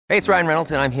Hey, it's Ryan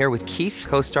Reynolds, and I'm here with Keith,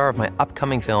 co-star of my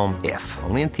upcoming film, If,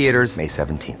 only in theaters May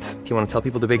 17th. Do you want to tell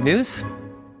people the big news?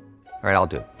 All right, I'll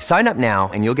do it. Sign up now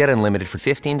and you'll get unlimited for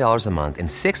 $15 a month and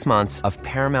 6 months of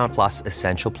Paramount Plus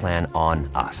Essential Plan on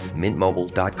us.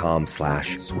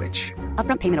 MintMobile.com/switch.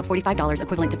 Upfront payment of $45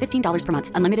 equivalent to $15 per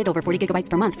month. Unlimited over 40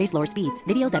 gigabytes per month. Face lower speeds.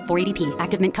 Videos at 480p.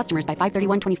 Active Mint customers by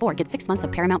 531.24 get 6 months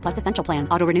of Paramount Plus Essential Plan.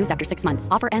 Auto renews after 6 months.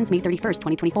 Offer ends May 31st,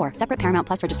 2024. Separate Paramount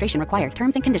Plus registration required.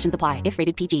 Terms and conditions apply if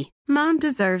rated PG. Mom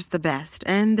deserves the best,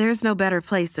 and there's no better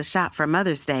place to shop for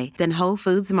Mother's Day than Whole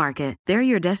Foods Market. They're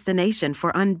your destination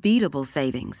for unbeatable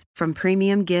savings. From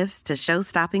premium gifts to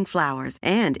show-stopping flowers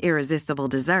and irresistible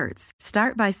desserts.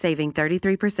 Start by saving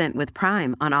 33% with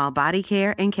Prime on all body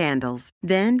care and candles.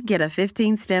 Then get a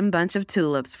 15-stem bunch of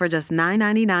tulips for just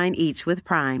 $9.99 each with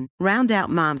Prime. Round out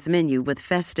Mom's menu with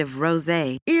festive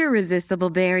rosé, irresistible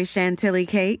berry chantilly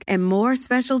cake, and more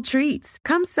special treats.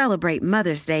 Come celebrate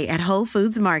Mother's Day at Whole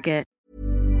Foods Market.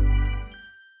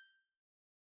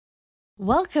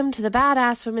 Welcome to the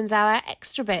Badass Women's Hour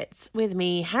Extra Bits with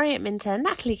me, Harriet Minter,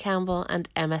 Natalie Campbell and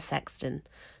Emma Sexton.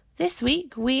 This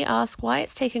week we ask why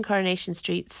it's taken Coronation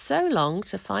Street so long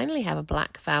to finally have a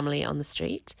black family on the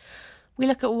street. We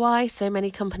look at why so many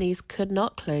companies could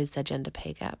not close their gender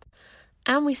pay gap.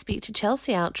 And we speak to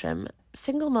Chelsea Outram,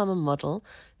 single mum and model,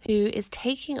 who is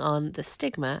taking on the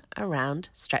stigma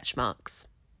around stretch marks.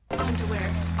 Underwear,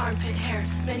 armpit hair,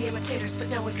 many imitators, but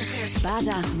no one compares.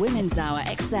 Badass Women's Hour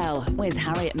XL with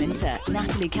Harriet Minter,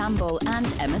 Natalie Campbell and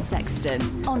Emma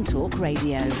Sexton on Talk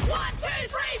Radio. 1, 2, 3,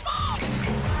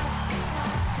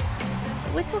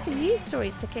 4! We're talking news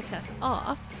stories to kick us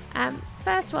off.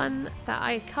 First one that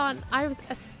I was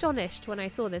astonished when I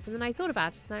saw this, and then I thought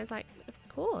about it and I was like, of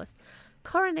course.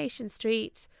 Coronation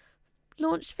Street,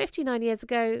 launched 59 years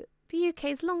ago, the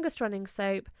UK's longest running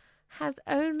soap, has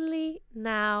only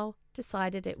now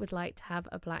decided it would like to have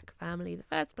a black family. The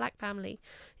first black family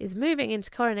is moving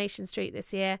into Coronation Street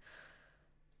this year.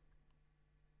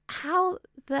 How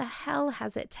the hell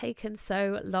has it taken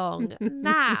so long?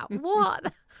 Now,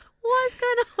 what's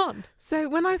going on? So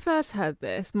when I first heard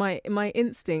this, my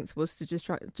instinct was to just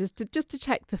to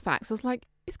check the facts. I was like,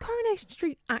 is Coronation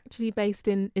Street actually based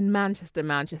in Manchester?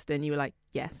 And you were like,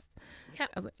 yes. Yep.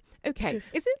 I was like, okay,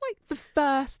 is it like the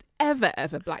first ever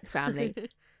black family?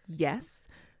 Yes.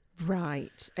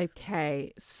 Right.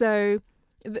 Okay. So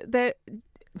they're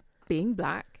being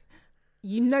black.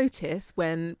 You notice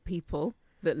when people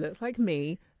that look like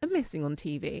me are missing on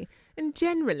TV. And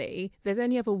generally, there's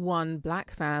only ever one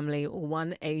black family or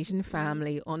one Asian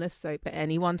family on a soap at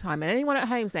any one time. And anyone at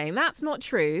home saying that's not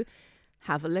true,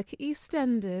 have a look at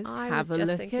EastEnders, have a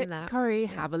look at Corrie,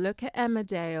 have a look at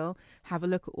Emmerdale, have a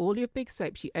look at all your big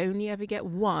soaps. You only ever get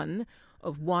one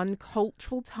of one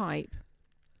cultural type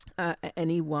at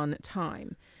any one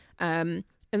time. And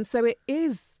so it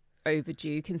is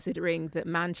overdue, considering that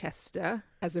Manchester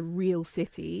as a real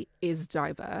city is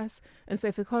diverse. And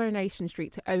so for Coronation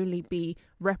Street to only be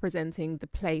representing the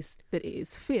place that it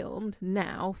is filmed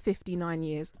now, 59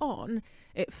 years on,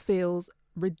 it feels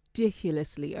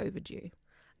ridiculously overdue.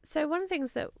 So one of the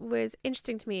things that was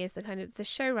interesting to me is the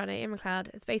showrunner, Ian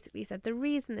McLeod, has basically said the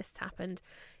reason this has happened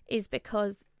is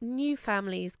because new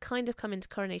families kind of come into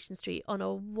Coronation Street on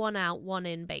a one out, one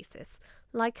in basis,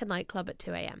 like a nightclub at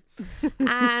 2 a.m.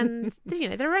 And,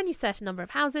 there are only a certain number of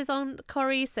houses on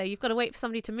Corrie, so you've got to wait for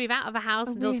somebody to move out of a house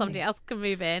until somebody else can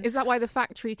move in. Is that why the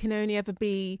factory can only ever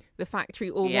be the factory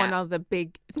or one other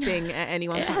big thing at any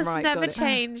one time? It has never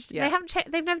changed. Yeah.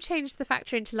 They've never changed the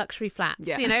factory into luxury flats,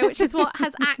 which is what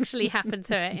has actually happened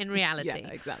to it in reality. Yeah,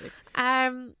 exactly.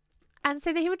 And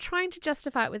so they were trying to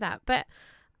justify it with that. But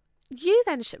you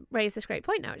then raised this great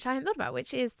point now, which I hadn't thought about,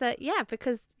 which is that,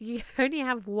 because you only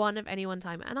have one of any one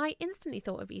time. And I instantly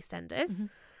thought of EastEnders. Mm-hmm.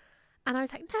 And I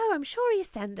was like, no, I'm sure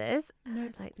EastEnders. And I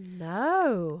was like,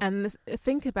 no. And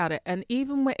think about it. And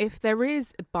even if there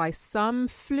is, by some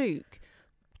fluke,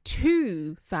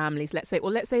 two families, let's say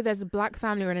there's a black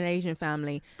family or an Asian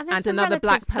family and another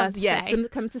black person,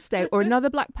 come to stay, or another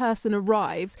black person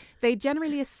arrives, they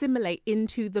generally assimilate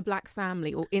into the black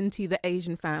family or into the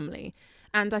Asian family.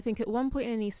 And I think at one point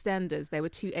in EastEnders, there were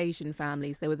two Asian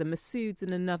families. There were the Masouds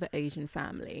and another Asian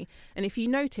family. And if you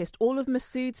noticed, all of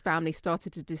Masood's family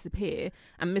started to disappear,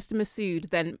 and Mr. Masood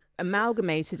then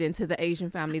amalgamated into the Asian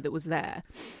family that was there.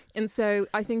 And so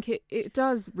I think it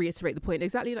does reiterate the point,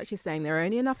 exactly like she's saying, there are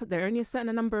only a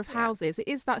certain number of houses. It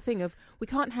is that thing of, we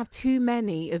can't have too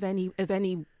many of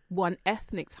any one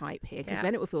ethnic type here, because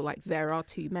then it will feel like there are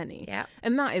too many.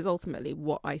 And that is ultimately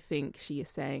what I think she is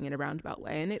saying in a roundabout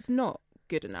way, and it's not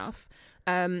good enough.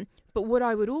 But what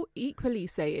I would equally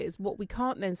say is, what we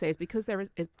can't then say is, because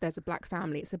there's a black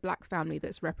family, it's a black family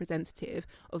that's representative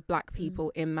of black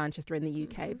people in Manchester in the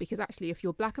UK. Because actually, if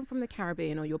you're black and from the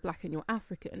Caribbean, or you're black and you're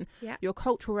African, your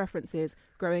cultural references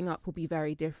growing up will be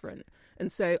very different.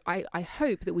 And so I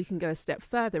hope that we can go a step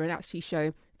further and actually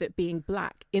show that being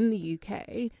black in the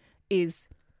UK is,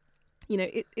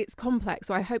 it's complex.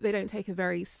 So I hope they don't take a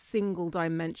very single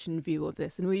dimension view of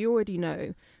this. And we already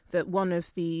know that one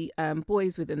of the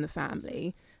boys within the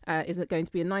family is going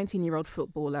to be a 19-year-old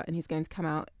footballer, and he's going to come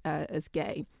out as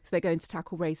gay. So they're going to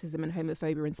tackle racism and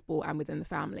homophobia in sport and within the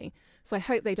family. So I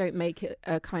hope they don't make it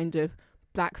a kind of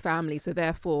black family, so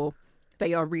therefore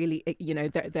they are really,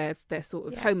 they're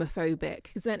sort of homophobic.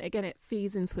 Because then again, it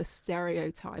feeds into a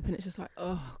stereotype, and it's just like,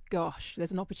 oh gosh,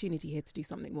 there's an opportunity here to do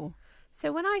something more.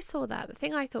 So when I saw that, the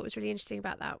thing I thought was really interesting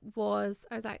about that was,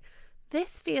 I was like,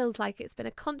 this feels like it's been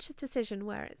a conscious decision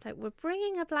where it's like, we're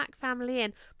bringing a black family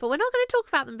in, but we're not going to talk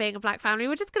about them being a black family.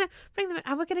 We're just going to bring them in,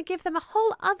 and we're going to give them a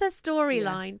whole other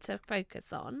storyline to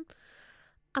focus on.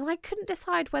 And I couldn't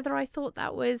decide whether I thought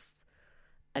that was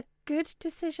a good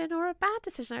decision or a bad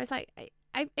decision. I was like,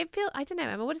 I don't know,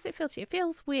 Emma, what does it feel to you? It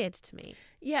feels weird to me.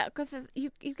 Yeah, because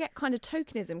you get kind of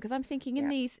tokenism, because I'm thinking in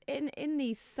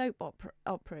these soap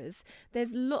operas,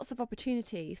 there's lots of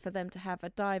opportunities for them to have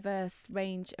a diverse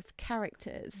range of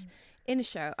characters in a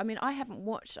show. I mean, I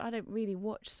don't really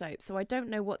watch soap, so I don't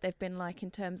know what they've been like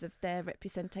in terms of their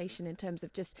representation, in terms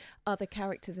of just other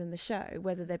characters in the show,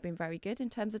 whether they've been very good in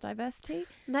terms of diversity.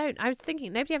 No, I was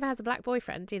thinking, nobody ever has a black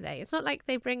boyfriend, do they? It's not like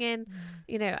they bring in,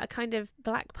 a kind of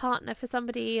black partner for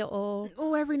somebody, or...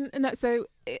 So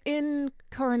in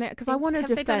Coronet, because I want to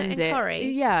defend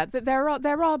it. Yeah, there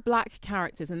are black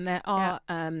characters, and there are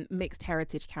mixed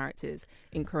heritage characters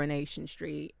in Coronation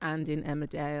Street and in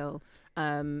Emmerdale,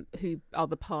 who are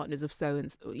the partners of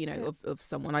of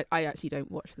someone. I actually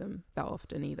don't watch them that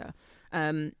often either.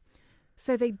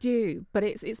 So they do, but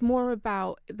it's more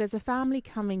about, there's a family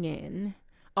coming in.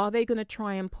 Are they going to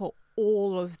try and put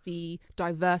all of the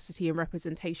diversity and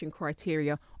representation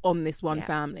criteria on this one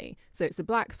family? So it's a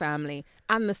black family,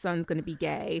 and the son's going to be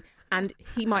gay, and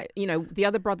he might, the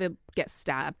other brother gets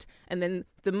stabbed, and then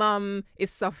the mum is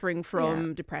suffering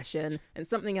from depression, and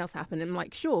something else happened. And I'm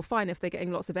like, sure, fine, if they're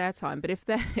getting lots of airtime, but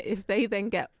if they then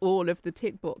get all of the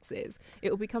tick boxes, it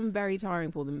will become very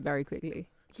tiring for them very quickly.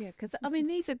 Yeah, because I mean,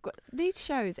 these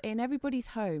shows are in everybody's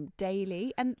home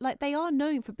daily, and like, they are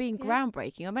known for being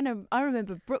groundbreaking. I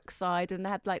remember Brookside, and they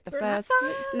had like the first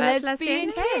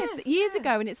lesbian kiss years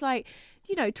ago, and it's like,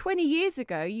 20 years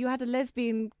ago you had a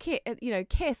lesbian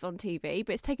kiss on TV,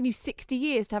 but it's taken you 60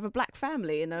 years to have a black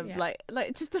family, and like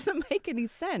it just doesn't make any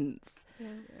sense. Yeah.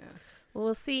 Well,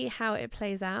 we'll see how it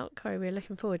plays out. Corey, we're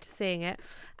looking forward to seeing it.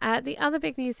 The other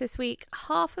big news this week,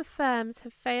 half of firms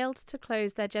have failed to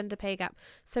close their gender pay gap.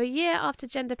 So a year after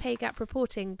gender pay gap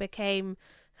reporting became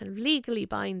kind of legally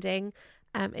binding,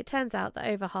 it turns out that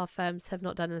over half firms have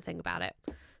not done anything about it.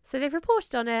 So they've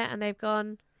reported on it, and they've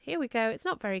gone, here we go, it's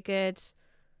not very good.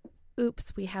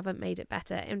 Oops, we haven't made it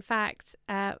better. In fact,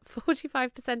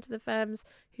 45% of the firms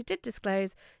who did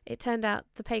disclose, it turned out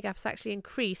the pay gap has actually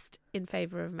increased in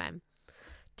favour of men.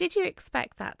 Did you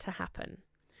expect that to happen?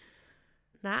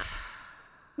 Nat?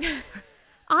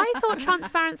 I thought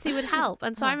transparency would help,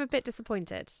 and so I'm a bit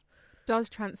disappointed. Does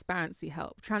transparency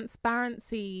help?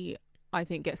 Transparency, I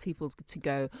think, gets people to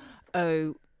go,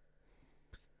 oh,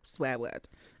 swear word.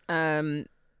 And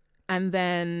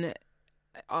then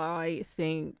I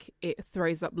think it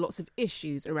throws up lots of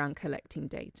issues around collecting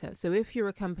data. So if you're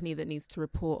a company that needs to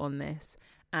report on this,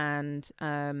 and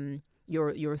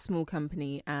you're a small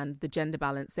company, and the gender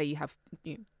balance, say you have,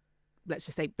 let's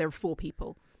just say there are 4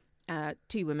 people,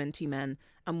 2 women, 2 men,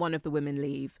 and one of the women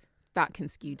leave, that can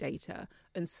skew data.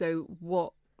 And so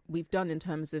what we've done in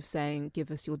terms of saying,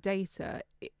 give us your data,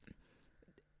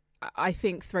 I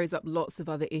think throws up lots of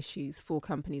other issues for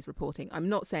companies reporting. I'm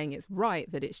not saying it's right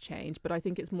that it's changed, but I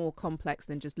think it's more complex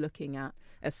than just looking at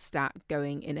a stat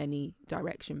going in any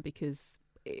direction, because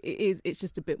it's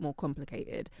just a bit more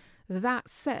complicated. That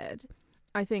said,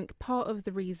 I think part of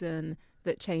the reason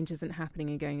that change isn't happening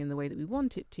and going in the way that we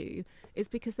want it to is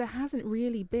because there hasn't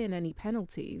really been any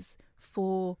penalties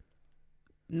for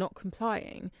not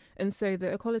complying. And so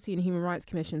the Equality and Human Rights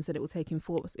Commission said it will take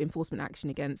enforcement action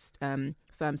against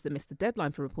firms that miss the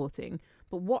deadline for reporting.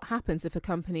 But what happens if a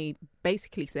company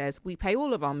basically says, we pay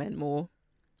all of our men more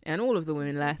and all of the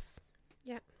women less?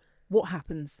 Yeah. What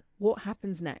happens? What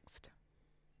happens next?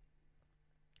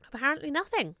 Apparently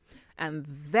nothing. And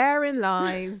therein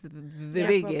lies the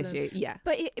big problem. issue. Yeah.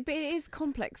 But it is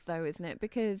complex, though, isn't it?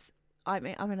 Because I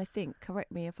mean, I think,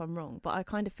 correct me if I'm wrong, but I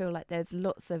kind of feel like there's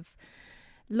lots of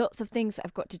lots of things that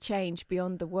have got to change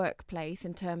beyond the workplace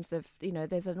in terms of,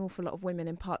 there's an awful lot of women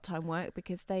in part-time work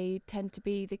because they tend to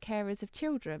be the carers of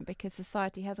children because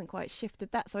society hasn't quite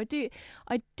shifted that. So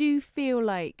I do feel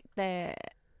like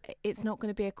it's not going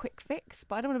to be a quick fix,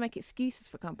 but I don't want to make excuses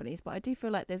for companies, but I do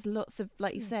feel like there's lots of,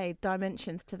 like you say,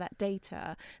 dimensions to that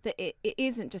data, that it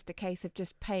isn't just a case of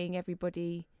just paying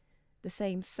everybody the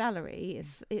same salary.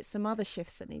 It's some other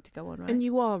shifts that need to go on, right? And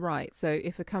you are right. So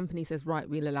if a company says, right,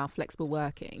 we'll allow flexible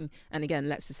working, and again,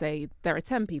 let's just say there are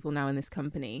 10 people now in this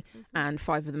company, and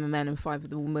 5 of them are men and 5 of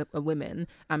them are women,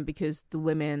 and because the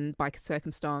women by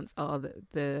circumstance are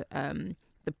the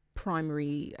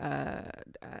primary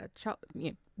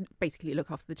basically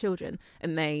look after the children,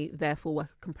 and they therefore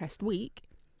work a compressed week,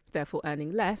 therefore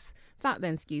earning less, that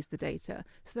then skews the data.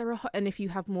 So there are, and if you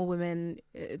have more women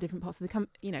at different parts of the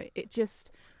company,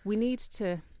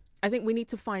 I think we need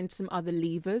to find some other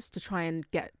levers to try and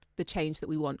get the change that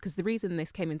we want, because the reason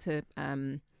this came into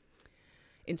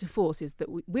force is that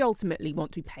we ultimately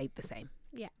want to be paid the same.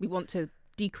 Yeah, we want to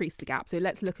decrease the gap. So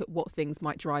let's look at what things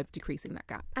might drive decreasing that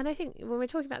gap. And I think when we're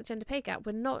talking about the gender pay gap,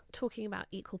 we're not talking about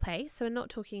equal pay. So we're not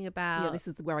talking about... Yeah, this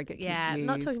is where I get confused. Yeah,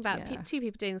 not talking about two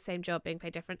people doing the same job being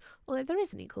paid different, although there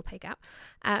is an equal pay gap.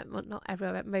 Well, not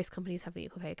everywhere, most companies have an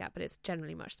equal pay gap, but it's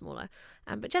generally much smaller.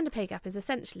 But gender pay gap is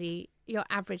essentially your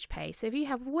average pay. So if you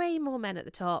have way more men at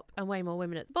the top and way more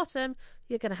women at the bottom,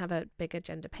 you're going to have a bigger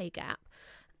gender pay gap.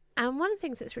 And one of the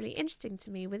things that's really interesting to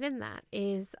me within that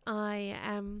is I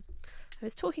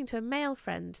was talking to a male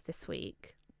friend this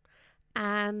week,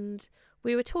 and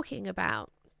we were talking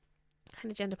about kind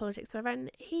of gender politics, whatever,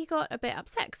 and he got a bit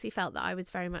upset because he felt that I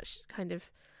was very much kind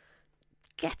of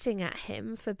getting at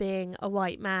him for being a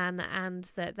white man and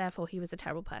that therefore he was a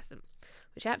terrible person,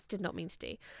 which I did not mean to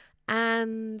do.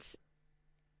 And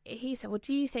he said, well,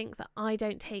 do you think that I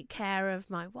don't take care of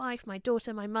my wife, my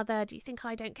daughter, my mother? Do you think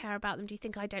I don't care about them? Do you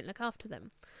think I don't look after them?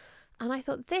 And I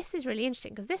thought this is really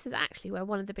interesting, because this is actually where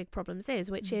one of the big problems is,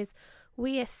 which is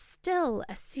we are still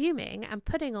assuming and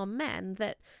putting on men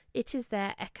that it is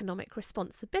their economic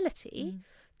responsibility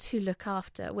to look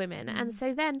after women. And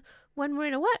so then when we're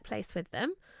in a workplace with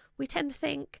them, we tend to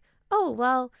think, oh,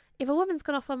 well, if a woman's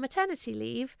gone off on maternity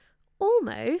leave,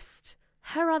 almost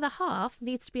her other half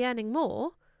needs to be earning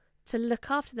more to look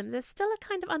after them. There's still a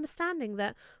kind of understanding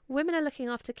that women are looking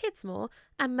after kids more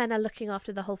and men are looking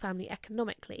after the whole family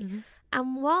economically.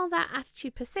 And while that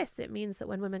attitude persists, it means that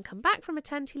when women come back from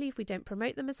maternity leave, we don't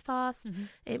promote them as fast.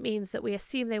 It means that we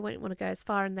assume they won't want to go as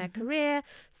far in their career.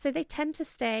 So they tend to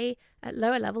stay at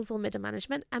lower levels or middle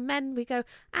management. And men, we go,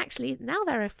 actually, now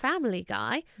they're a family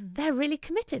guy, they're really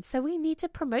committed. So we need to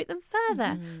promote them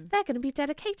further. They're going to be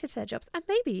dedicated to their jobs. And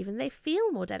maybe even they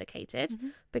feel more dedicated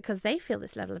because they feel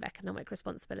this level of economic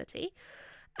responsibility.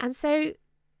 And so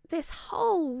this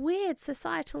whole weird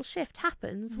societal shift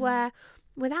happens where,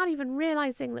 without even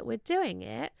realising that we're doing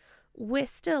it, we're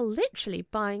still literally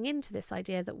buying into this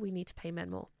idea that we need to pay men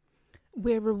more.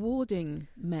 We're rewarding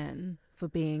men for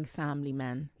being family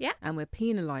men. Yeah. And we're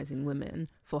penalising women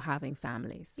for having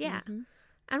families. Yeah. And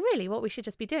really what we should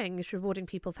just be doing is rewarding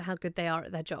people for how good they are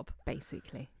at their job.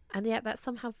 Basically. And yet that's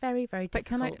somehow very, very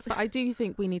difficult. But I do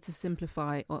think we need to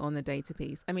simplify on the data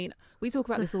piece. I mean, we talk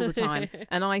about this all the time,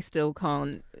 and I still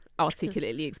can't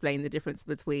articulately explain the difference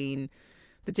between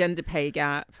the gender pay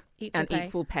gap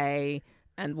equal pay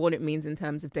and what it means in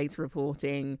terms of data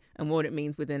reporting and what it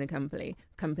means within a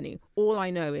company. All I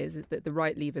know is that the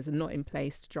right levers are not in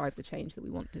place to drive the change that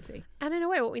we want to see. And in a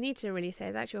way, what we need to really say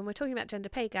is actually when we're talking about gender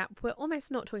pay gap, we're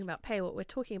almost not talking about pay. What we're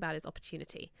talking about is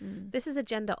opportunity. This is a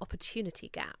gender opportunity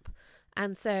gap.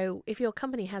 And so if your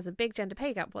company has a big gender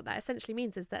pay gap, what that essentially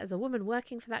means is that as a woman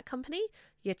working for that company,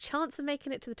 your chance of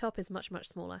making it to the top is much, much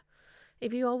smaller.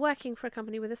 If you are working for a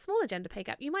company with a smaller gender pay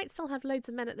gap, you might still have loads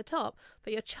of men at the top,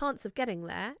 but your chance of getting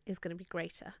there is going to be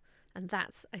greater. And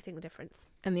that's, I think, the difference.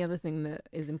 And the other thing that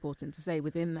is important to say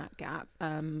within that gap,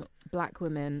 black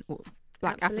women, or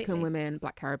black Absolutely. African women,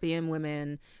 black Caribbean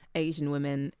women, Asian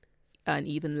women earn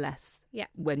even less. Yeah.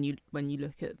 When you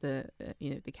look at the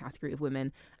the category of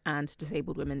women, and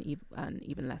disabled women earn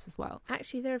even less as well.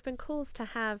 Actually, there have been calls to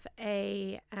have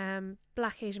a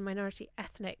black, Asian, minority,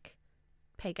 ethnic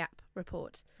pay gap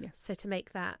report. Yes. So to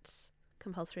make that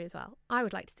compulsory as well. I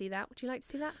would like to see that. Would you like to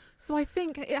see that? So I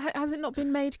think, has it not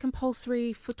been made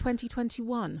compulsory for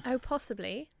 2021? Oh,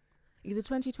 possibly. Either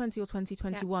 2020 or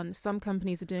 2021. Yeah. Some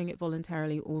companies are doing it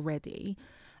voluntarily already.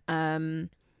 And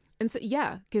so,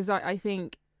 because I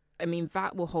think,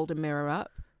 that will hold a mirror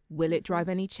up. Will it drive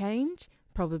any change?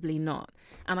 Probably not.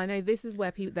 And I know this is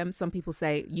where some people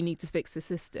say you need to fix the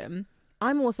system.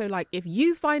 I'm also like, if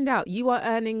you find out you are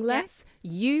earning less,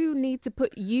 you need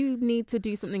to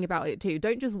do something about it too.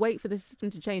 Don't just wait for the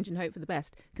system to change and hope for the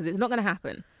best, because it's not going to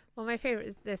happen. Well, my favourite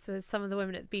is this was some of the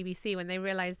women at the BBC when they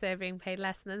realised they were being paid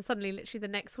less, and then suddenly, literally the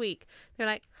next week, they're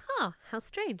like, how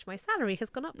strange, my salary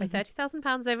has gone up by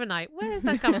 £30,000 overnight. Where has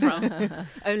that come from?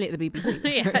 Only at the BBC.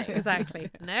 Yeah, exactly.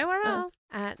 Nowhere else.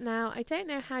 Now, I don't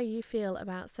know how you feel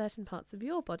about certain parts of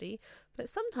your body, but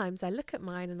sometimes I look at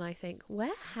mine and I think,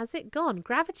 where has it gone?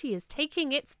 Gravity is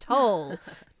taking its toll.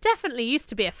 Definitely used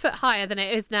to be a foot higher than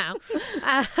it is now.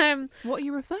 What are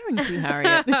you referring to,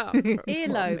 Harriet?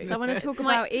 Earlobes. I want to talk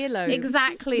about earlobes.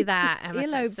 Exactly that, Emma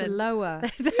Earlobes Sexton. are lower.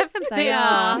 They definitely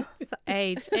are. It's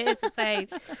age. It is its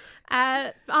age.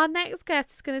 Our next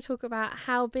guest is going to talk about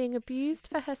how being abused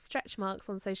for her stretch marks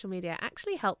on social media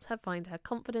actually helped her find her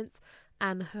confidence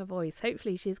and her voice.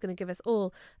 Hopefully she's going to give us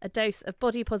all a dose of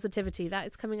body positivity. That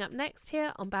is coming up next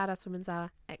here on Badass Women's Hour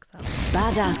XL.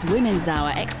 Badass Women's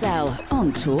Hour XL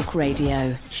on Talk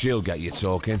Radio. She'll get you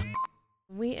talking.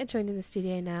 We are joined in the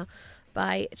studio now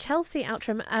by Chelsea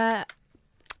Outram,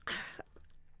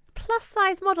 plus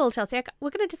size model. Chelsea,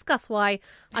 we're going to discuss why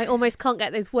I almost can't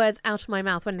get those words out of my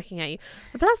mouth when looking at you.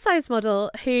 A plus size model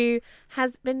who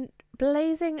has been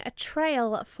blazing a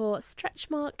trail for stretch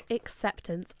mark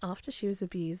acceptance after she was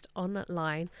abused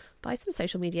online by some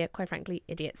social media, quite frankly,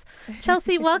 idiots.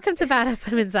 Chelsea, welcome to Badass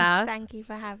Women's Hour. Thank you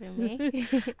for having me.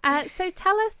 So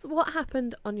tell us what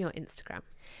happened on your Instagram.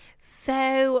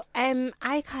 So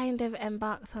I kind of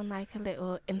embarked on like a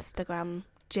little Instagram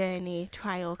journey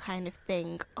trial kind of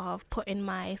thing of putting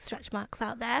my stretch marks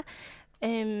out there,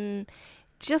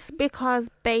 just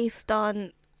because based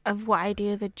on of what I do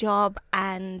as a job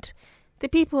and the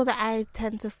people that I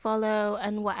tend to follow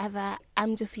and whatever,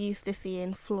 I'm just used to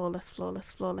seeing flawless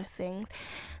things.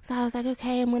 So I was like,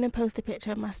 okay, I'm going to post a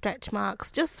picture of my stretch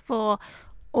marks just for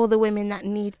all the women that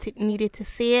needed to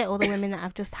see it, all the women that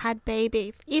have just had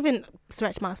babies. Even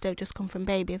stretch marks don't just come from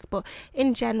babies, but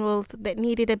in general, that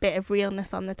needed a bit of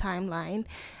realness on the timeline.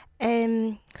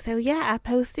 So yeah, I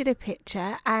posted a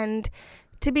picture, and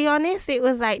to be honest, it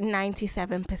was like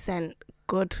 97%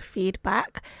 good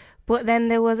feedback. But then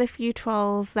there was a few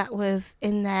trolls that was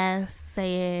in there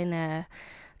saying,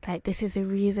 like, this is a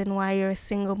reason why you're a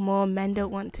single mom. Men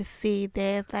don't want to see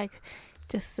this. Like,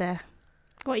 just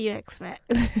what you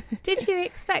expect. Did you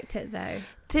expect it, though?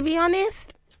 To be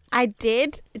honest, I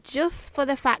did, just for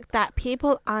the fact that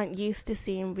people aren't used to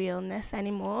seeing realness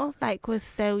anymore. Like, we're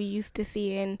so used to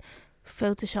seeing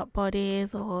Photoshop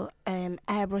bodies or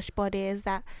airbrush bodies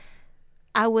that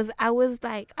I was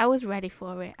ready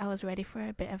for it. I was ready for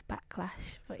a bit of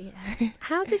backlash, but yeah.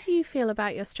 How did you feel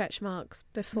about your stretch marks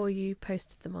before you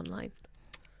posted them online?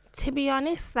 To be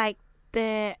honest, like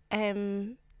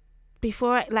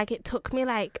before, like, it took me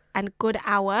like a good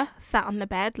hour sat on the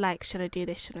bed, like, should I do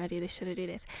this? Should I do this? Should I do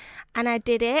this? And I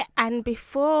did it. And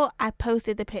before I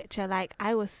posted the picture, like,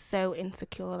 I was so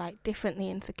insecure, like differently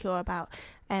insecure about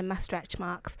my stretch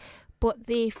marks. But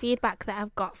the feedback that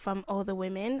I've got from all the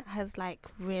women has like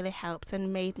really helped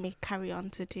and made me carry on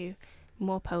to do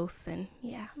more posts. And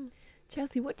yeah.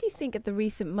 Chelsea, what do you think of the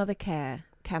recent Mother Care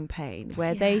campaign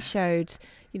where they showed,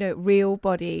 real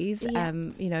bodies,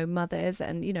 mothers,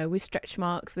 and with stretch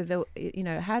marks, with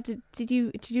how did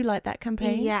you like that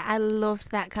campaign? Yeah, I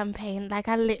loved that campaign. Like,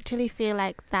 I literally feel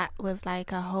like that was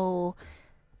like a whole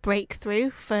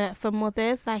breakthrough for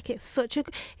mothers. Like, it's such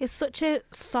a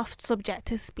soft subject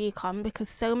to speak on because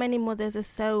so many mothers are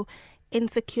so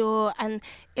insecure, and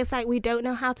it's like we don't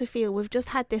know how to feel. We've just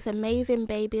had this amazing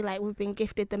baby, like we've been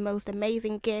gifted the most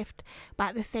amazing gift, but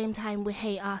at the same time we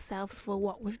hate ourselves for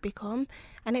what we've become.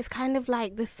 And it's kind of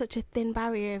like there's such a thin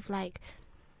barrier of like,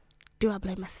 do I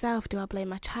blame myself? Do I blame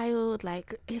my child?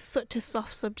 Like, it's such a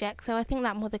soft subject. So I think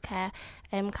that Mother Care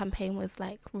campaign was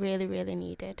like really, really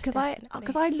needed. Because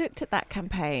I looked at that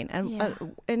campaign,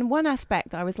 and in one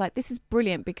aspect I was like, this is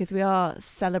brilliant because we are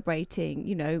celebrating,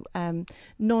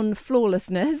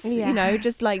 non-flawlessness,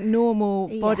 just like normal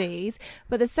bodies.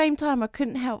 But at the same time, I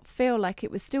couldn't help feel like it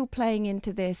was still playing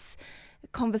into this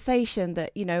conversation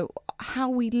that how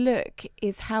we look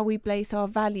is how we place our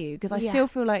value, because I still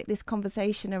feel like this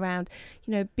conversation around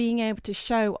being able to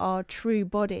show our true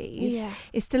bodies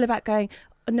is still about going,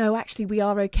 no, actually we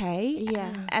are okay,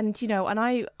 and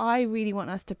and I really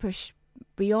want us to push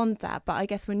beyond that, but I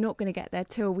guess we're not going to get there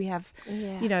till we have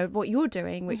what you're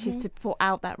doing, which is to put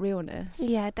out that realness.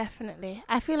 Definitely.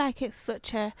 I feel like it's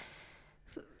such a,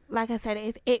 like I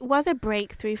said, it was a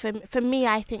breakthrough for me.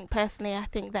 I think personally, I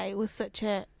think that it was such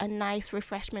a nice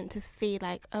refreshment to see,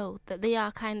 like, oh, that they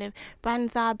are kind of,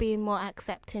 brands are being more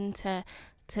accepting to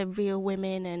to real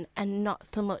women and not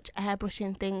so much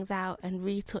airbrushing things out and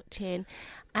retouching.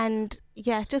 And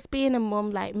yeah, just being a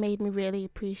mum like made me really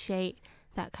appreciate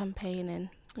that campaign. And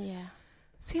yeah.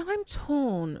 See, I'm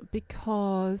torn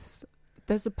because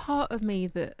there's a part of me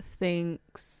that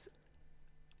thinks,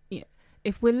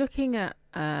 if we're looking at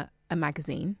a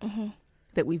magazine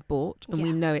that we've bought and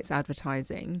we know it's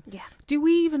advertising, do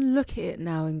we even look at it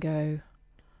now and go,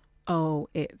 oh,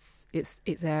 it's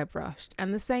airbrushed?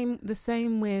 And the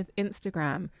same with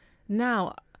Instagram.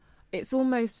 Now, it's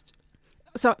almost...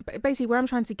 So basically where I'm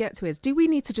trying to get to is, do we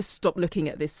need to just stop looking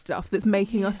at this stuff that's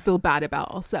making us feel bad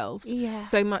about ourselves? Yeah.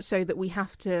 So much so that we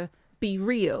have to be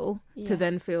real to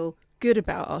then feel good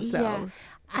about ourselves. Yeah.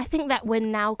 I think that we're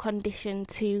now conditioned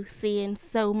to seeing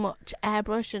so much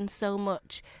airbrush and so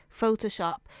much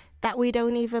Photoshop that we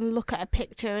don't even look at a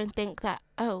picture and think that,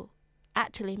 oh,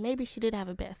 actually, maybe she did have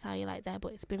a bit of cellulite there,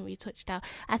 but it's been retouched out.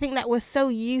 I think that we're so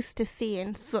used to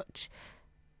seeing such,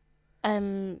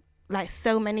 like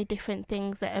so many different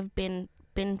things that have been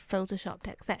photoshopped,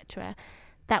 etc.,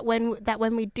 that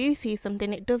when we do see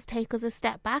something, it does take us a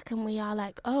step back and we are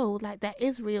like, oh, like there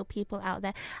is real people out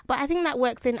there. But I think that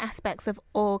works in aspects of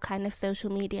all kind of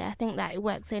social media. I think that it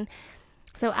works in...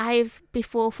 So I've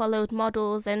before followed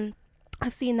models and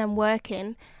I've seen them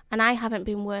working and I haven't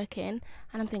been working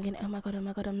and I'm thinking, oh my God,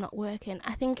 I'm not working.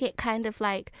 I think it kind of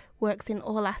like works in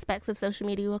all aspects of social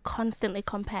media. We're constantly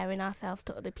comparing ourselves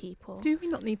to other people. Do we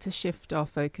not need to shift our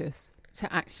focus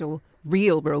to actual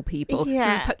real people?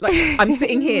 Yeah. So, like, I'm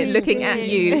sitting here looking at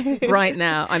you right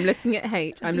now. I'm looking at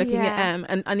H, I'm looking at M,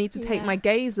 and I need to take my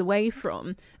gaze away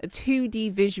from a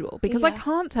 2D visual because I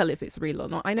can't tell if it's real or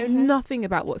not. I know nothing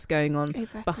about what's going on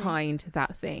behind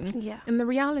that thing. Yeah. And the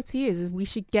reality is we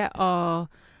should get our...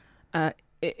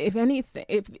 if anything,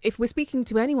 if we're speaking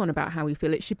to anyone about how we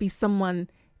feel, it should be someone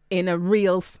in a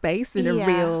real space, in a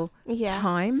real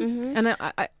time. And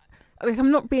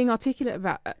I'm not being articulate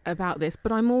about this,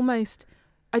 but I'm almost...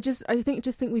 I think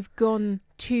we've gone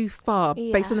too far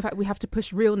based on the fact we have to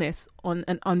push realness on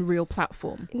an unreal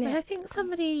platform. Yeah. I think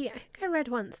I read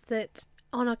once that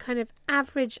on a kind of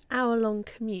average hour-long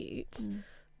commute,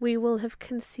 we will have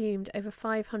consumed over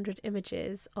 500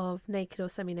 images of naked or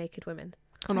semi-naked women.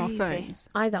 On our phones.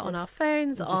 Either on our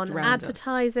phones, on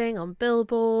advertising, on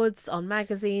billboards, on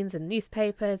magazines and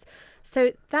newspapers.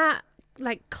 So that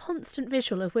like constant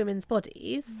visual of women's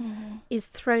bodies is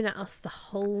thrown at us the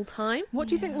whole time. What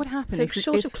do you think would happen? So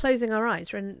short of closing our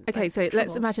eyes, we're in so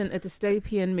let's imagine a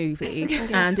dystopian movie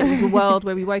and it was a world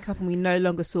where we woke up and we no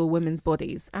longer saw women's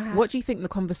bodies. What do you think the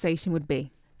conversation would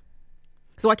be?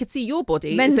 So I could see your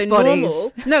body. Men's so bodies.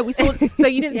 Normal. No, we saw. So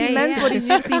you didn't see men's bodies. You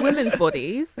didn't see women's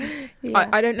bodies.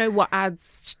 I don't know what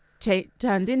ads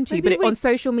turned into, but on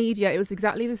social media, it was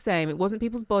exactly the same. It wasn't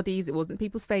people's bodies. It wasn't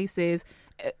people's faces.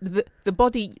 The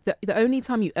body. The only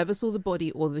time you ever saw the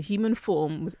body or the human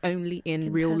form was only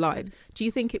in real life. Do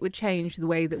you think it would change the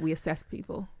way that we assess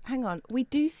people? Hang on, we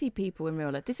do see people in real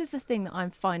life. This is the thing that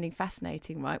I'm finding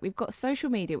fascinating, right? We've got social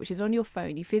media, which is on your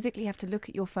phone. You physically have to look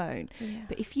at your phone. Yeah.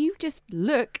 But if you just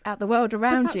look at the world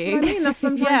around you... What I mean. That's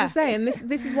what I'm trying to say. And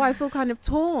this is why I feel kind of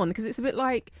torn, because it's a bit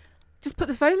like, just put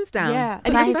the phones down. Yeah,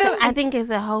 and I think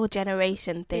it's a whole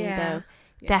generation thing, though.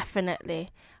 Yeah. Definitely.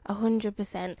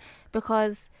 100%.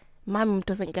 Because... my mum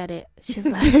doesn't get it. She's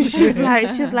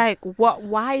like, what?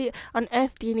 Why on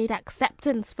earth do you need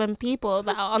acceptance from people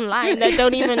that are online that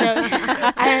don't even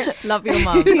know? Love your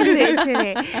mum.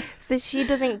 Literally. So she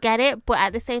doesn't get it, but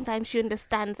at the same time, she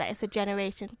understands that it's a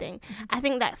generation thing. I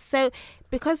think that's so,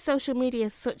 because social media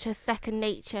is such a second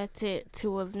nature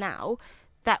to us now,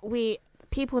 that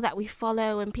people that we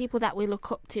follow and people that we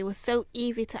look up to are so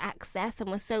easy to access,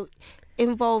 and we're so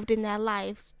involved in their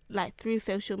lives, like through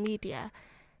social media,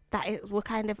 that we're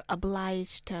kind of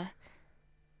obliged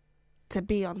to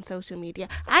be on social media.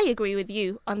 I agree with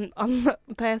you on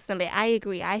personally. I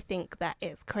agree. I think that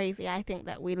it's crazy. I think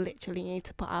that we literally need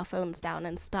to put our phones down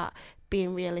and start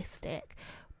being realistic.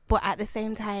 But at the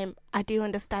same time, I do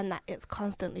understand that it's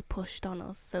constantly pushed on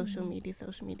us. Social media.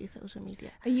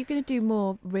 Are you going to do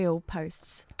more real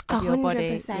posts of your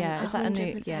body? 100%. Yeah, is that a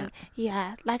new?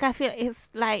 Yeah. Like, I feel it's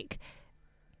like,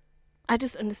 I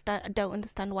don't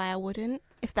understand why I wouldn't,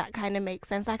 if that kind of makes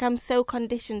sense. Like, I'm so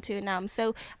conditioned to it now. I'm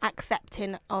so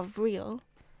accepting of real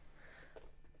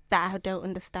that I don't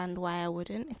understand why I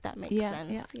wouldn't, if that makes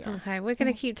sense. Yeah. Okay, we're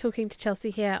going to keep talking to Chelsea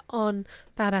here on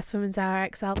Badass Women's Hour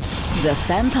XL. The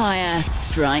Fempire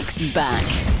Strikes Back.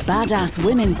 Badass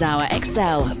Women's Hour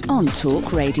XL on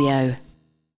Talk Radio.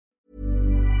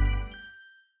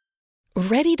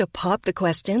 Ready to pop the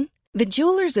question? The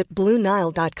jewelers at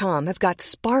BlueNile.com have got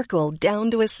sparkle down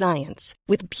to a science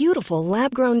with beautiful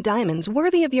lab-grown diamonds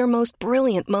worthy of your most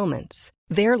brilliant moments.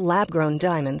 Their lab-grown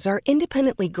diamonds are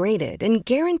independently graded and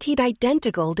guaranteed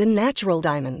identical to natural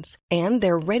diamonds, and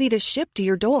they're ready to ship to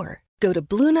your door. Go to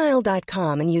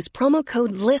BlueNile.com and use promo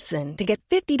code LISTEN to get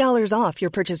 $50 off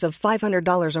your purchase of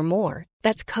 $500 or more.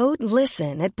 That's code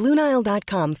LISTEN at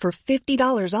BlueNile.com for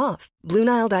 $50 off.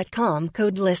 BlueNile.com,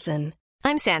 code LISTEN.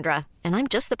 I'm Sandra, and I'm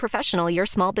just the professional your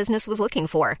small business was looking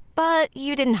for. But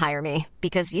you didn't hire me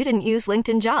because you didn't use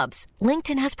LinkedIn Jobs.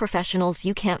 LinkedIn has professionals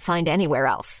you can't find anywhere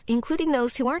else, including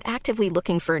those who aren't actively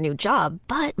looking for a new job,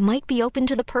 but might be open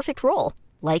to the perfect role,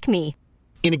 like me.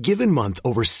 In a given month,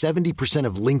 over 70%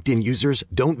 of LinkedIn users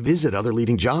don't visit other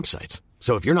leading job sites.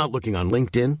 So if you're not looking on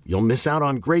LinkedIn, you'll miss out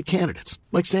on great candidates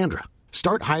like Sandra.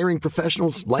 Start hiring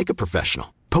professionals like a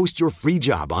professional. Post your free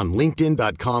job on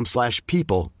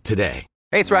linkedin.com/people today.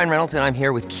 Hey, it's Ryan Reynolds, and I'm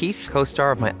here with Keith,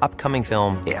 co-star of my upcoming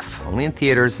film, If, only in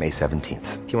theaters May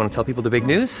 17th. Do you want to tell people the big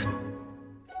news?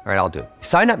 All right, I'll do it.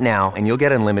 Sign up now and you'll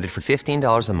get unlimited for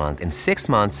 $15 a month and 6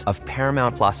 months of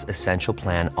Paramount Plus Essential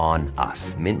Plan on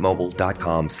us.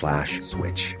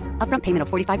 MintMobile.com/switch. Upfront payment of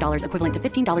 $45 equivalent to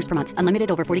 $15 per month.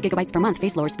 Unlimited over 40 gigabytes per month.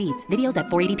 Face lower speeds. Videos at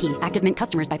 480p. Active Mint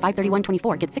customers by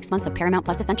 531.24 get 6 months of Paramount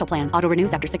Plus Essential Plan. Auto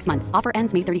renews after 6 months. Offer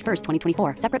ends May 31st,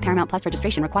 2024. Separate Paramount Plus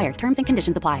registration required. Terms and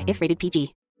conditions apply if rated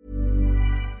PG.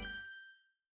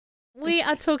 We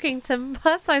are talking to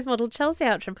plus-size model Chelsea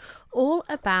Outram all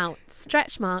about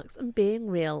stretch marks and being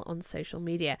real on social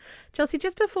media. Chelsea,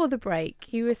 just before the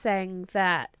break, you were saying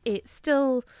that it's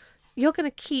still... You're going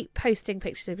to keep posting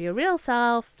pictures of your real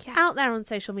self out there on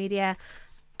social media,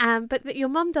 but that your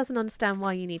mum doesn't understand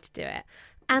why you need to do it.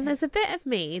 And there's a bit of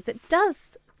me that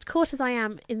does, caught as I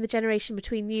am in the generation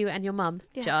between you and your mum,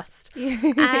 that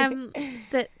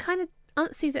kind of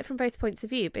sees it from both points of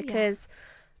view, because...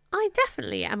 I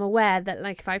definitely am aware that,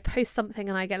 like, if I post something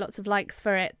and I get lots of likes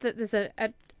for it, that there's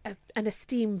an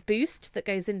esteem boost that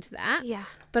goes into that. Yeah.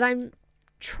 But I'm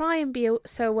try and be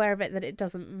so aware of it that it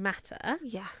doesn't matter.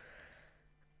 Yeah.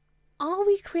 Are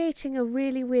we creating a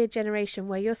really weird generation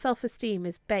where your self-esteem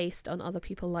is based on other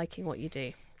people liking what you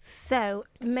do? So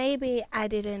maybe I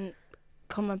didn't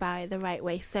come about it the right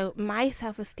way. So my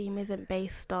self-esteem isn't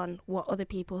based on what other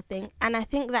people think. And I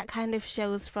think that kind of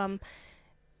shows from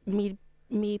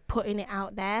me putting it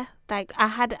out there. Like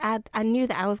I knew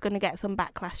that I was going to get some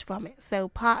backlash from it, so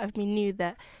part of me knew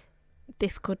that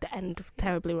this could end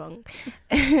terribly wrong.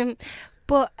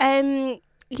 But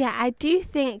yeah, I do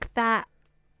think that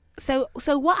so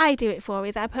what I do it for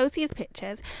is I post these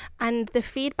pictures, and the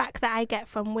feedback that I get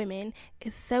from women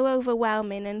is so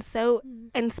overwhelming and so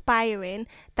inspiring.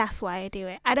 That's why I do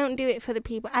it. I don't do it for the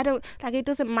people. I don't, like, it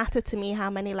doesn't matter to me how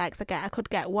many likes I get. I could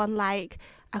get 1 like,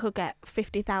 I could get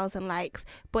 50,000 likes,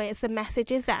 but it's the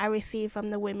messages that I receive from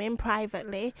the women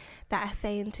privately that are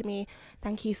saying to me,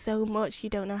 thank you so much, you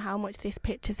don't know how much this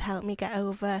picture's helped me get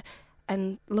over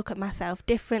and look at myself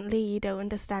differently. You don't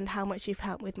understand how much you've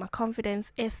helped with my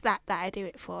confidence. It's that I do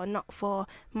it for, not for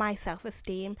my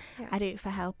self-esteem. Yeah. I do it for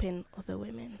helping other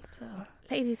women. So,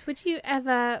 ladies, would you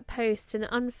ever post an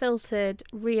unfiltered,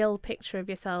 real picture of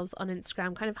yourselves on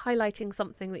Instagram, kind of highlighting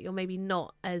something that you're maybe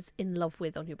not as in love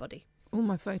with on your body? All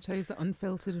my photos are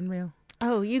unfiltered and real.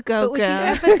 Oh, you go, but would you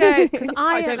ever go? Because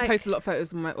I don't post a lot of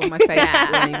photos on my face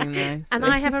or anything though. So. And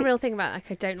I have a real thing about, like,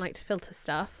 I don't like to filter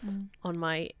stuff on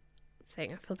my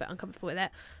thing. I feel a bit uncomfortable with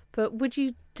it. But would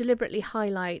you deliberately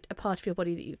highlight a part of your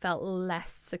body that you felt less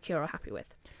secure or happy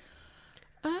with?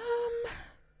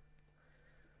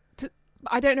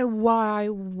 I don't know why I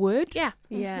would. Yeah.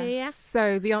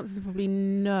 So the answer is probably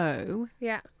no.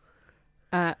 Yeah.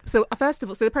 So first of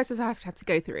all, the process I have to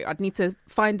go through, I'd need to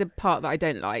find a part that I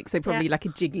don't like, so probably like a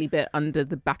jiggly bit under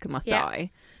the back of my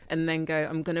thigh, and then go,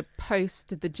 I'm going to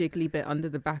post the jiggly bit under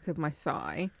the back of my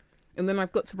thigh, and then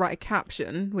I've got to write a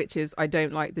caption, which is, I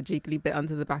don't like the jiggly bit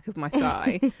under the back of my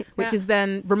thigh, which is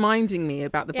then reminding me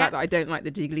about the fact that I don't like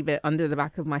the jiggly bit under the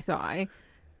back of my thigh.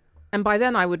 And by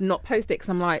then I would not post it because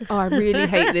I'm like, oh, I really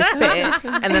hate this bit.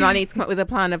 And then I need to come up with a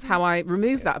plan of how I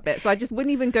remove that bit. So I just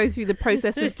wouldn't even go through the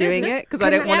process of doing it because I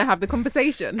don't want to have the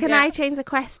conversation. Can I change the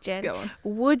question? Go on.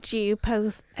 Would you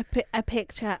post a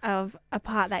picture of a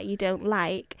part that you don't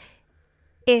like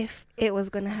if it was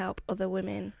going to help other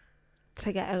women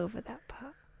to get over that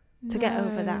part? To get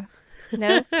over that?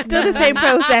 No, still the same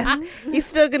process. You're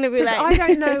still going to be like... I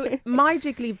don't know, my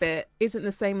jiggly bit isn't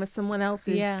the same as someone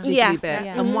else's jiggly bit.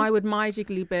 Yeah. And why would my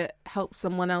jiggly bit help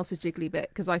someone else's jiggly bit?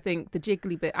 Because I think the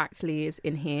jiggly bit actually is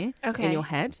in here, in your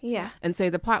head. Yeah. And so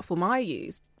the platform I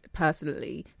used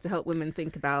personally to help women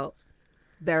think about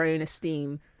their own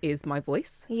esteem is my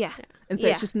voice. Yeah. And so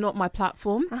it's just not my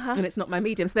platform and it's not my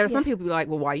medium. So there are some people who are like,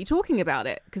 well, why are you talking about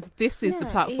it? Because this is the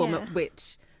platform at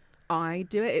which I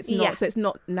do it. It's not, so it's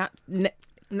not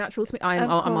natural to me.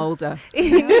 I'm older.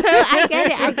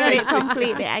 I get it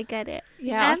completely. I get it.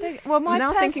 Yeah, I think,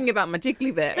 well, thinking about my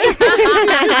jiggly bit.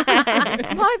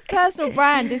 My personal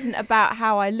brand isn't about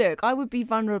how I look. I would be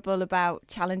vulnerable about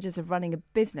challenges of running a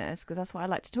business because that's what I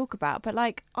like to talk about. But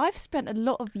like, I've spent a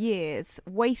lot of years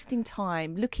wasting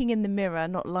time looking in the mirror,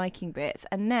 not liking bits.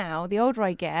 And now, the older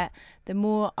I get, the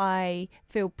more I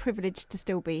feel privileged to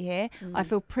still be here. I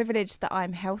feel privileged that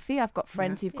I'm healthy. I've got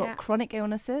friends who've got chronic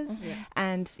illnesses,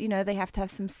 and you know they have to have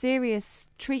some serious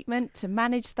treatment to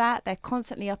manage that. They're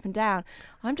constantly up and down.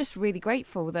 I'm just really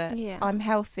grateful that I'm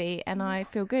healthy and I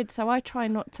feel good. So I try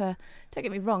not to, don't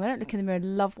get me wrong, I don't look in the mirror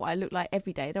and love what I look like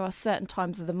every day. There are certain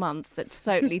times of the month that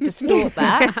totally distort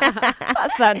that. But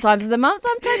at certain times of the month,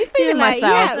 I'm totally feeling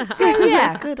myself.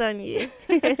 Yeah, good on you.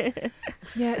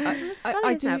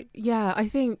 I do. Yeah, I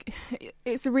think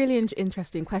it's a really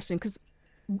interesting question because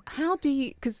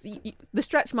the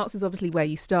stretch marks is obviously where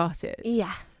you started.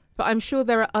 Yeah. But I'm sure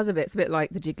there are other bits, a bit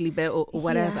like the jiggly bit or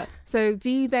whatever. Yeah. So do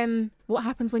you then, what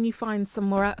happens when you find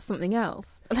something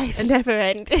else? It's never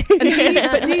end.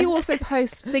 But do you also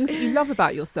post things that you love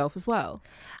about yourself as well?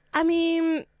 I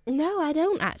mean, no, I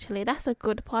don't actually. That's a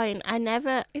good point. I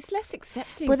never. It's less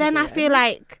accepting. But then I feel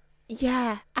like,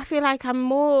 I'm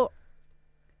more.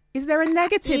 Is there a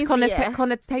negative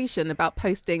connotation about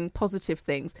posting positive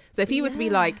things? So if you were to be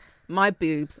like, my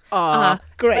boobs are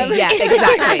great. Yeah,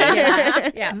 exactly.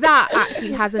 That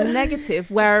actually has a negative,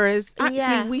 whereas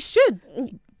actually we should.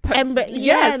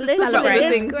 It's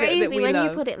crazy when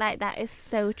love. You put it like that. It's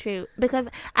so true, because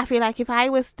I feel like if I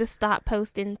was to start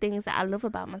posting things that I love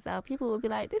about myself, people would be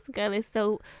like, this girl is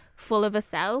so full of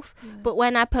herself. But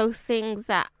when I post things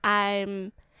that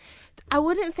I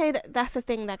wouldn't say that that's the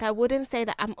thing. Like, I wouldn't say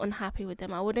that I'm unhappy with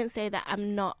them. I wouldn't say that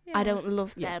I'm not, I don't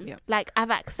love them. Yeah. Like,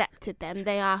 I've accepted them.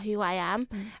 They are who I am.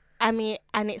 I mean,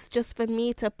 and it's just for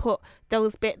me to put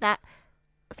those bit that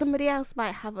somebody else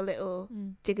might have a little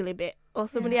jiggly bit, or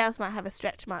somebody else might have a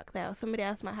stretch mark there, or somebody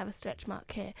else might have a stretch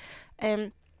mark here.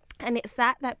 And it's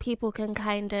that people can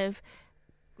kind of,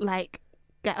 like,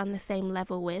 get on the same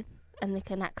level with, and they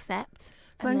can accept.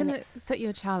 So I'm going to set you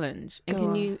a challenge, and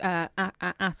can you at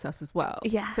us as well?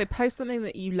 Yeah. So post something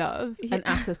that you love and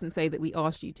at us and say that we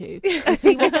asked you to, and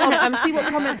see what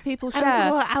comments people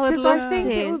share. Because I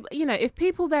think it would, if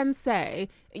people then say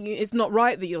it's not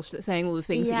right that you're saying all the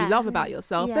things that you love about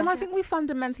yourself, then I think we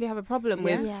fundamentally have a problem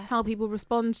with how people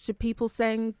respond to people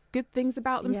saying good things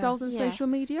about themselves on social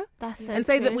media. That's so and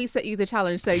say true. that we set you the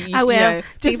challenge, so you, I will.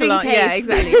 Just people in case. Yeah,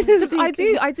 exactly.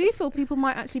 Because I do feel people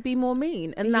might actually be more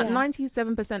mean, and that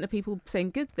 97% of people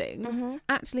saying good things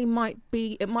actually might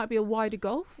be a wider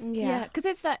gulf. Yeah, because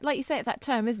it's that, like you say, it's that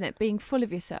term, isn't it? Being full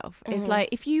of yourself. It's like,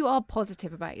 if you are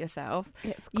positive about yourself,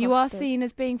 you are seen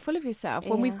as being full of yourself.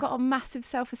 When we've got a massive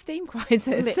self-esteem crisis,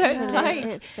 Literally. so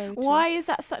it's like, why is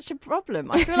that such a problem?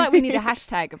 I feel like we need a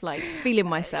hashtag of like feeling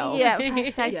myself. Yeah,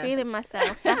 hashtag feeling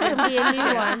myself. That can be a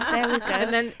new one. There we go.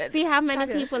 And then see how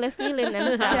many people are feeling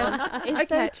themselves. It's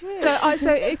so true.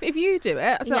 So if you do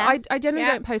it, I generally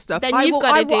don't post stuff. Then you've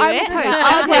got to do it.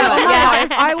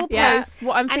 I will post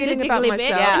what I'm feeling about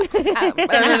myself.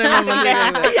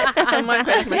 I might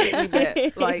post my jiggly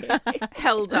bit, like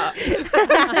held up with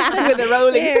a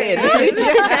rolling pin.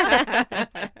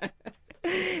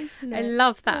 I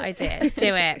love that idea.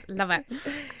 Do it. Love it.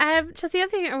 Just the other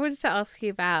thing I wanted to ask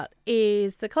you about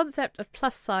is the concept of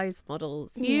plus size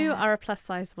models. You are a plus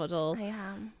size model. I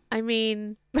am. I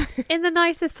mean, in the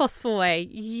nicest possible way,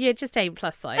 you just ain't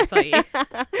plus size, are you?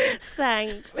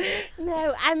 Thanks.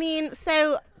 No, I mean,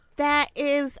 so there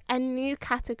is a new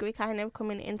category kind of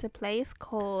coming into place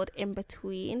called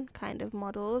in-between kind of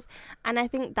models. And I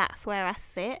think that's where I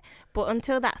sit. But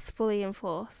until that's fully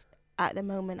enforced, at the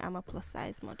moment, I'm a plus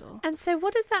size model. And so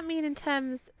what does that mean in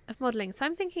terms of modelling? So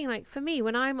I'm thinking, like, for me,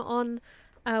 when I'm on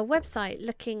a website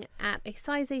looking at a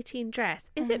size 18 dress,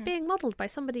 is it being modelled by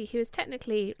somebody who is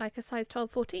technically like a size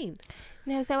 12, 14?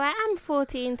 No, so I am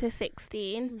 14 to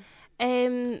 16.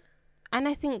 And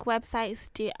I think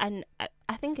websites do, and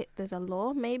I think there's a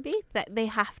law maybe that they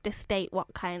have to state what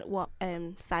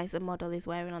size a model is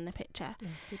wearing on the picture. Yeah,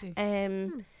 they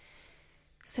do.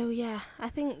 So I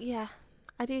think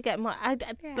I do get more.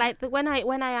 When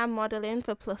I am modelling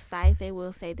for plus size, they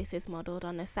will say this is modelled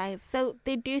on a size. So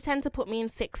they do tend to put me in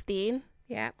 16.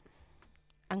 Yeah.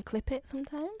 And clip it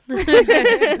sometimes.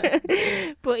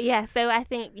 But so I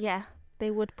think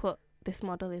they would put this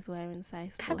model is wearing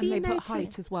size 4. And they put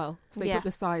height as well. So they put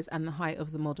the size and the height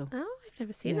of the model. Oh, I've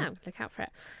never seen that. Look out for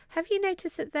it. Have you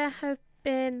noticed that there have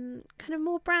been kind of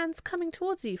more brands coming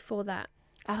towards you for that?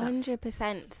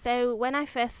 100%. So when I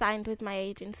first signed with my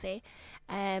agency,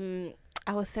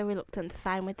 I was so reluctant to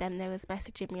sign with them. They was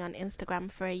messaging me on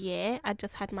Instagram for a year. I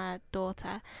just had my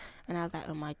daughter, and I was like,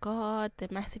 oh my God, they're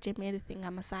messaging me. They think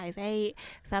I'm a size 8.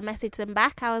 So I messaged them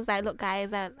back. I was like, look,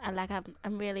 guys,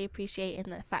 I'm really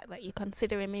appreciating the fact that you're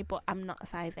considering me, but I'm not a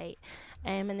size 8.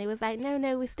 And they was like,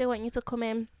 no, we still want you to come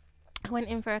in. I went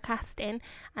in for a casting,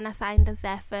 and I signed as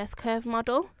their first curve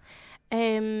model.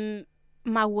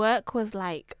 My work was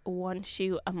like 1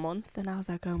 shoot a month, and I was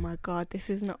like, oh my God, this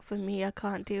is not for me, I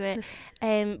can't do it.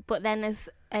 But then as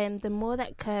the more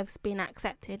that curves been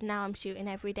accepted, now I'm shooting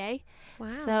every day.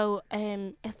 Wow. So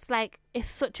it's like, it's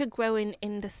such a growing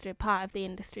industry, part of the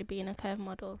industry being a curve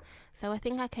model. So I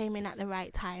think I came in at the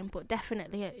right time, but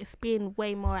definitely it's being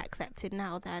way more accepted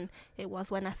now than it was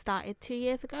when I started 2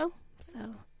 years ago.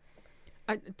 So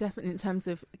I definitely, in terms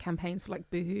of campaigns for like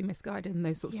Boohoo, Missguided, and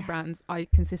those sorts of brands, I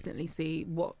consistently see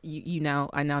what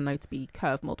I now know to be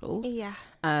curve models. Yeah.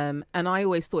 And I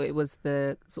always thought it was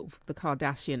the sort of the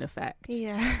Kardashian effect.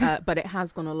 Yeah. But it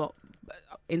has gone a lot,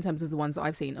 in terms of the ones that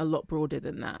I've seen, a lot broader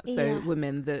than that. So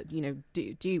women that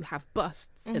do have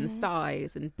busts and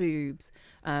thighs and boobs,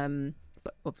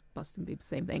 but busts and boobs,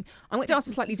 same thing. I'm going to ask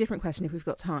a slightly different question if we've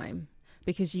got time,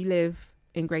 because you live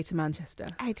in Greater Manchester.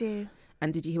 I do.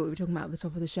 And did you hear what we were talking about at the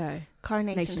top of the show?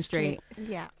 Coronation Street.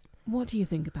 Yeah. What do you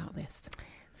think about this?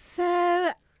 So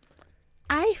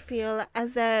I feel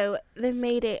as though they've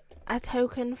made it a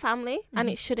token family, and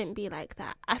it shouldn't be like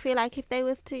that. I feel like if they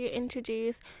was to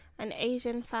introduce an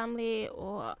Asian family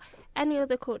or any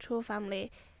other cultural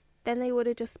family, then they would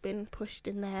have just been pushed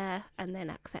in there and then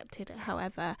accepted.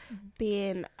 However,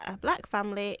 being a black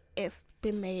family, it's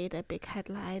been made a big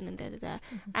headline and da-da-da.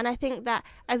 And I think that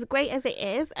as great as it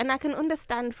is, and I can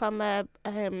understand from a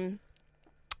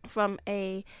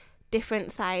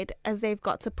different side, as they've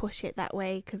got to push it that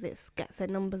way because it gets their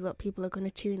numbers up, people are going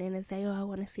to tune in and say, oh, I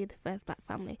want to see the first black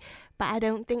family. But I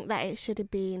don't think that it should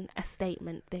have been a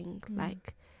statement thing.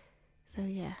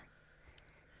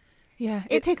 Yeah,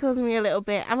 it tickles me a little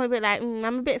bit. I'm a bit like, I'm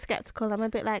a bit sceptical. I'm a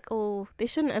bit like, oh, they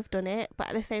shouldn't have done it. But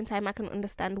at the same time, I can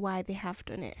understand why they have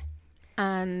done it.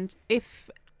 And if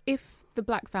the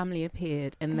black family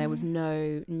appeared and there was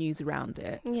no news around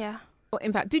it. Yeah. Well,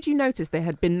 in fact, did you notice there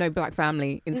had been no black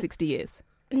family in 60 years?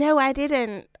 No, I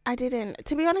didn't.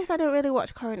 To be honest, I don't really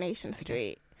watch Coronation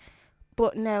Street.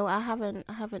 But no, I haven't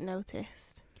noticed.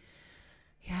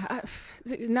 Yeah,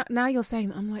 now you're saying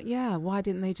that, I'm like, yeah, why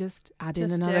didn't they just add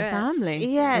in another family?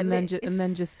 Yeah, and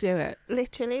then just do it.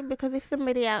 Literally, because if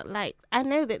somebody out, like, I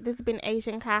know that there's been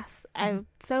Asian casts of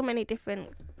so many different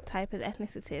type of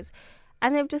ethnicities,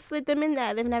 and they've just slid them in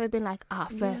there. They've never been like, our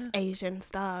first Asian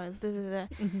stars. Da, da, da.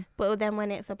 But then when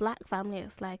it's a black family,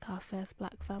 it's like our first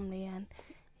black family, and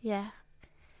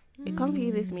it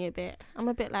confuses me a bit. I'm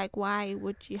a bit like, why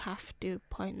would you have to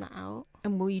point that out?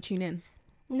 And will you tune in?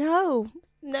 No,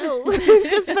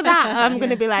 just for that, I'm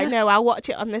going to be like, no, I'll watch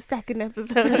it on the second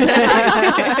episode.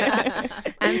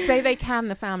 And say they can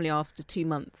the family after 2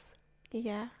 months.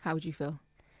 Yeah. How would you feel?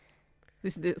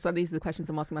 These are the questions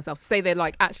I'm asking myself. Say they're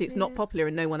like, actually, it's not popular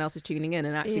and no one else is tuning in,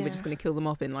 and actually we're just going to kill them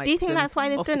off in like. Do you think that's why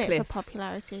they've done it for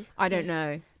popularity? I don't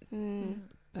know.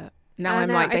 But now I'm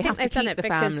like, they have to keep the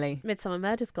family. Midsomer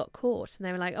Murders got caught, and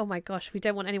they were like, "Oh my gosh, we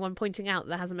don't want anyone pointing out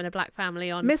there hasn't been a black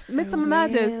family on." Midsomer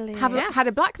Murders had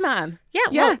a black man. Yeah,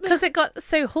 well, because it got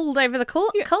so hauled over the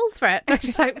coals for it. Which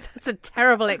is like, that's a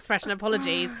terrible expression.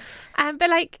 Apologies, but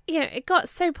like, it got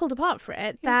so pulled apart for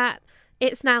it that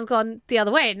it's now gone the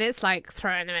other way, and it's like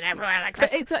throwing them in everywhere like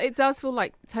this. But it does feel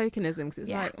like tokenism, because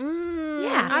it's like,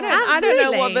 I don't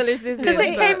know what village this is. Because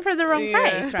it came from the wrong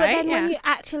place, right? But then when you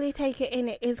actually take it in,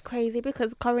 it is crazy,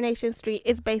 because Coronation Street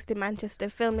is based in Manchester,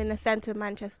 filmed in the centre of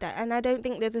Manchester, and I don't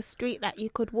think there's a street that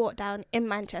you could walk down in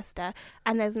Manchester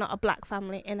and there's not a black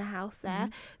family in a house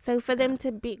there. So for them to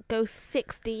go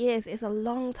 60 years is a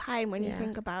long time when you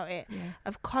think about it,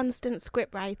 of constant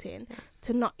script writing.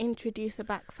 To not introduce a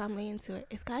black family into it,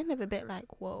 it's kind of a bit like,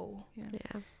 whoa.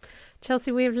 Yeah.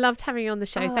 Chelsea, we've loved having you on the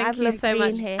show. Thank you so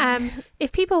much. Here.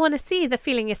 If people want to see the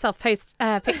Feeling Yourself post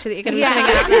picture that you're going to be putting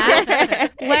up there,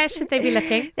 where should they be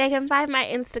looking? They can find my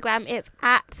Instagram. It's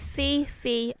at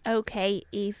CCOKEZ.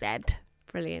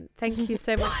 Brilliant. Thank you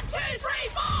so much. 1, 2, 3,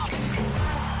 4.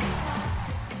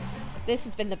 This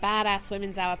has been the Badass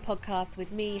Women's Hour podcast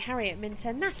with me, Harriet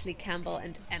Minter, Natalie Campbell,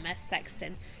 and Emma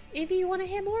Sexton. If you want to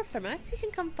hear more from us, you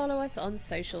can come follow us on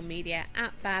social media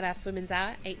at Badass Women's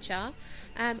Hour HR,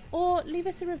 or leave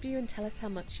us a review and tell us how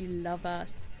much you love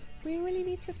us. We really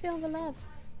need to feel the love.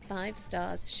 5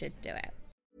 stars should do it.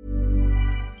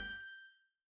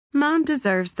 Mom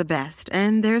deserves the best,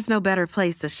 and there's no better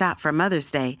place to shop for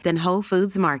Mother's Day than Whole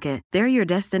Foods Market. They're your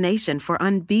destination for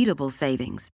unbeatable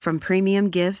savings, from premium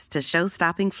gifts to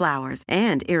show-stopping flowers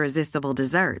and irresistible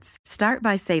desserts. Start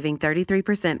by saving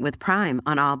 33% with Prime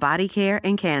on all body care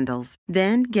and candles.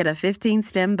 Then get a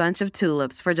 15-stem bunch of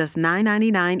tulips for just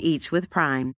 $9.99 each with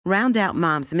Prime. Round out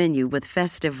Mom's menu with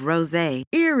festive rosé,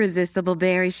 irresistible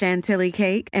berry chantilly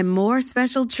cake, and more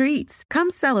special treats. Come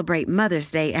celebrate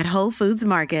Mother's Day at Whole Foods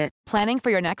Market. Planning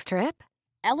for your next trip?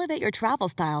 Elevate your travel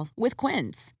style with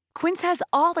Quince. Quince has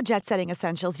all the jet-setting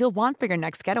essentials you'll want for your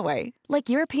next getaway, like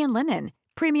European linen,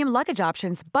 premium luggage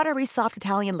options, buttery soft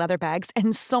Italian leather bags,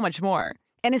 and so much more.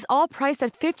 And is all priced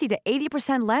at 50 to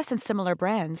 80% less than similar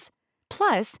brands.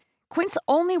 Plus, Quince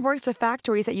only works with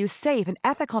factories that use safe and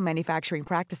ethical manufacturing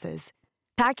practices.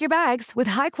 Pack your bags with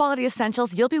high-quality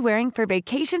essentials you'll be wearing for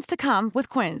vacations to come with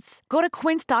Quince. Go to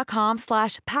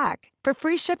quince.com/pack for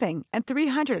free shipping and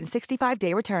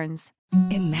 365-day returns.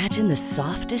 Imagine the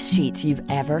softest sheets you've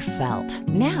ever felt.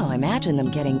 Now imagine them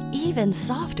getting even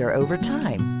softer over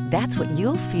time. That's what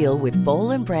you'll feel with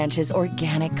Boll & Branch's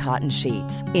organic cotton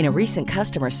sheets. In a recent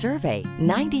customer survey,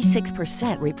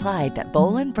 96% replied that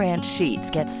Boll & Branch sheets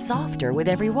get softer with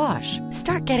every wash.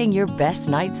 Start getting your best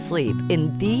night's sleep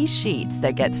in these sheets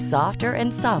that get softer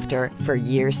and softer for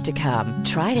years to come.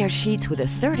 Try their sheets with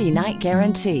a 30-night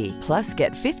guarantee. Plus,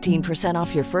 get 15%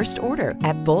 off your first order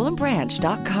at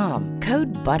bollandbranch.com.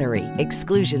 Code BUTTERY.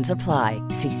 Exclusions apply.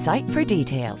 See site for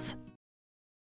details.